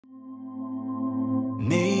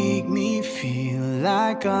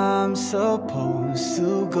like I'm supposed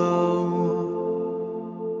to go.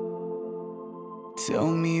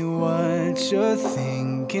 Tell me what you're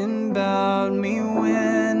thinking about me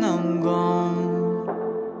when I'm gone.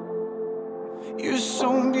 You're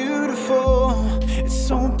so beautiful, it's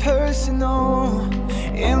so personal.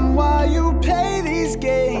 And while you play these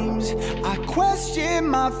games, I question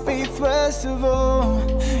my faith worst of all.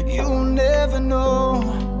 You'll never know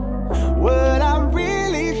what I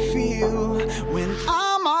really feel when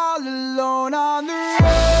I'm all alone on the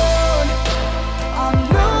road. I'm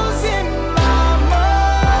losing my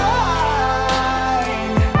mind.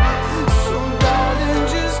 So darling,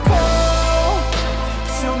 just call,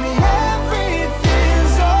 tell me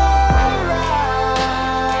everything's alright.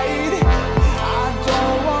 I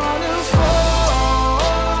don't wanna fall.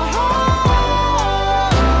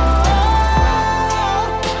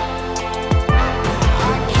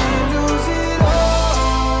 I can't lose it all.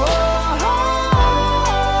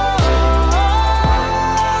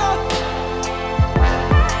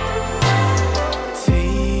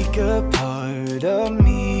 Take a part of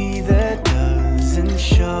me that doesn't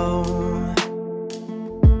show.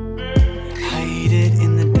 Hide it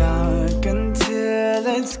in the dark until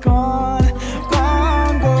it's gone,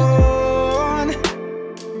 gone, gone.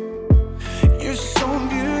 You're so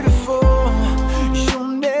beautiful,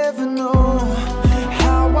 you'll never know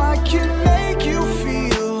how I can make you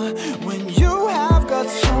feel when you have got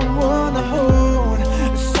someone to hold.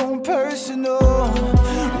 It's so personal.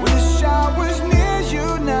 Wish I was near you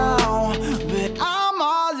now, but I'm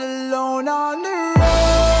all alone on the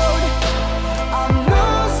road. I'm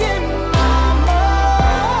losing my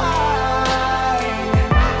mind.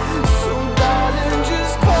 So darling,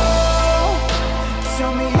 just call,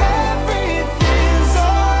 tell me everything's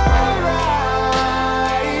alright.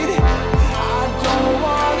 I don't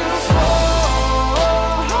wanna fall.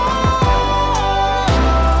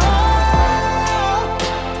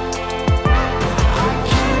 I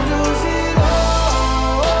can't lose it all.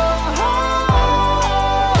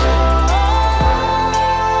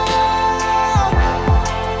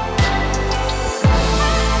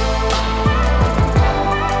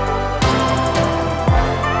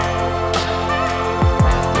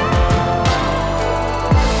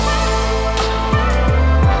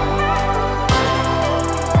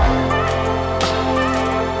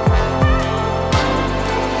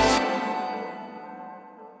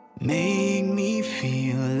 Make me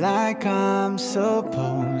feel like I'm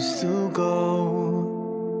supposed to go.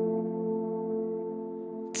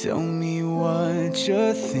 Tell me what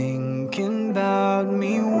you're thinking about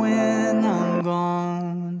me when I'm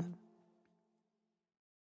gone.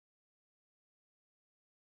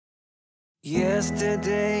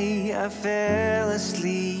 Yesterday I fell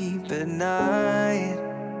asleep at night.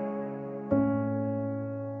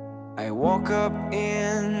 I woke up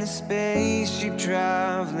in a spaceship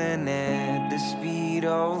traveling at the speed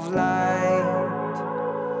of light.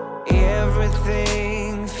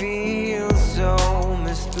 Everything feels so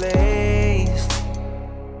misplaced.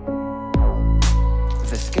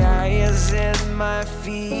 The sky is at my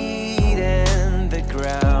feet and the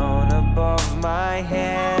ground above my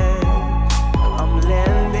head. I'm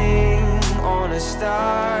landing on a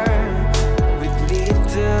star with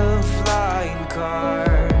little flying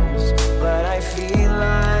cars, but I feel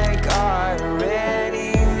like I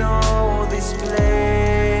already know this place.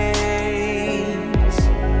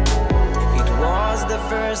 It was the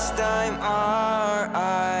first time our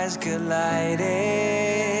eyes collided.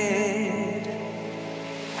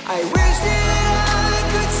 I wish that I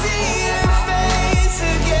could see your face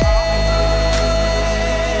again.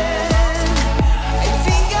 I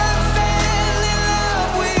think I fell in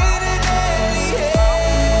love with an alien.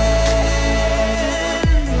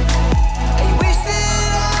 I wish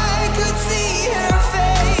that I could see her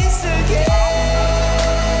face again.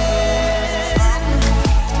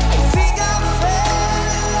 I think I fell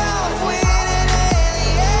in love with an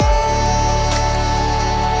alien.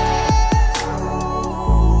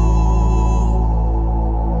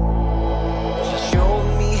 She showed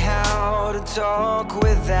me how to talk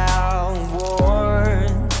without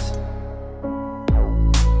words.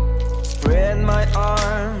 Spread my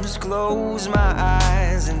arms, close my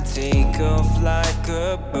eyes, and take off like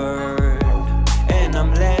a bird. And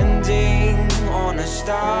I'm landing on a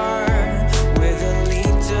star with a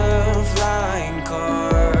little flying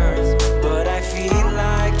cars, but I feel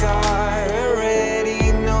like I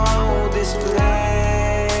already know this place.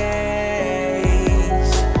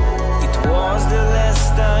 It was the last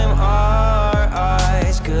time our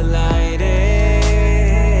eyes collided.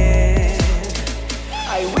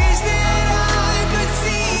 I wish that I could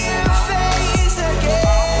see your face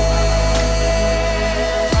again.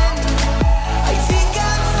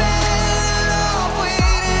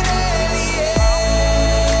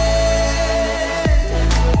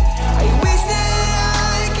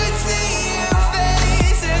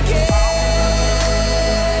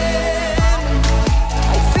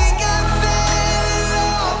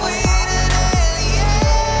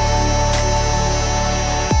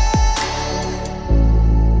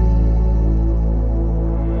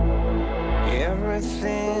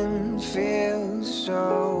 everything feels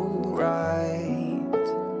so right.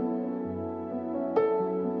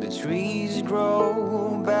 The trees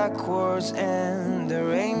grow backwards and the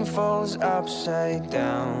rain falls upside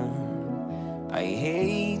down. I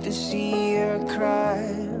hate to see her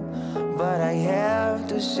cry, but I have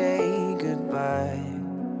to say goodbye.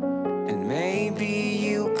 And maybe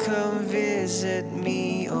you come visit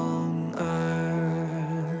me on Earth.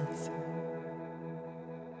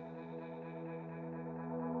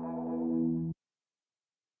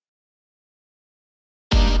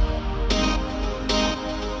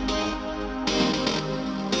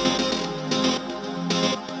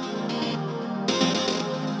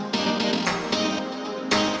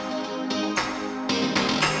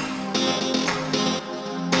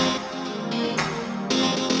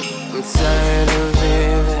 I'm tired of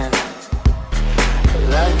living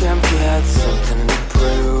like I've got something to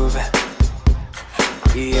prove.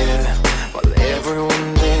 Yeah, while everyone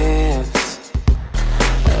lives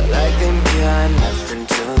like they've got nothing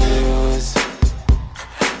to lose.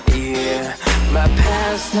 Yeah, my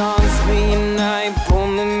past haunts me and I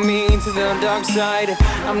pulling me to the dark side.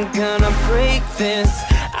 I'm gonna break this,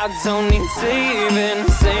 I don't need saving.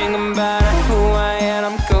 Sing about who I am,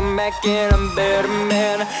 I'm coming back in, I'm better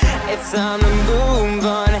man. It's time to move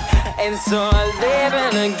on, and so I'm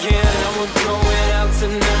living again. And we're going out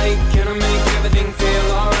tonight, gonna make everything feel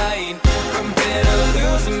alright. From better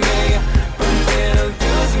losing me, from better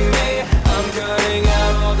losing me. I'm cutting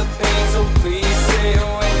out all the pain, so please stay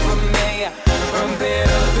away from me. From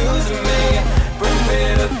better losing me, from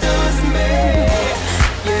better losing me.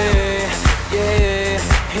 Yeah, yeah,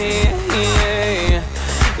 yeah, yeah,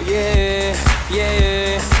 yeah, yeah, yeah, yeah.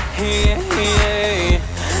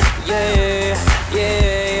 Yeah,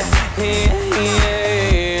 yeah, yeah,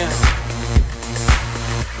 yeah.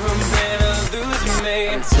 I'm better losing me.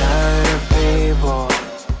 I'm tired of people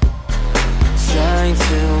trying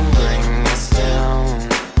to bring us down.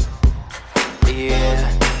 Yeah,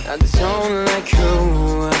 I don't like who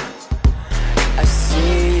I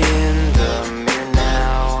see in the mirror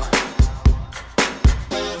now.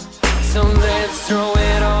 So let's throw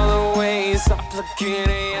it all away. Stop looking at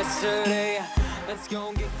yesterday. Let's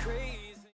go get crazy.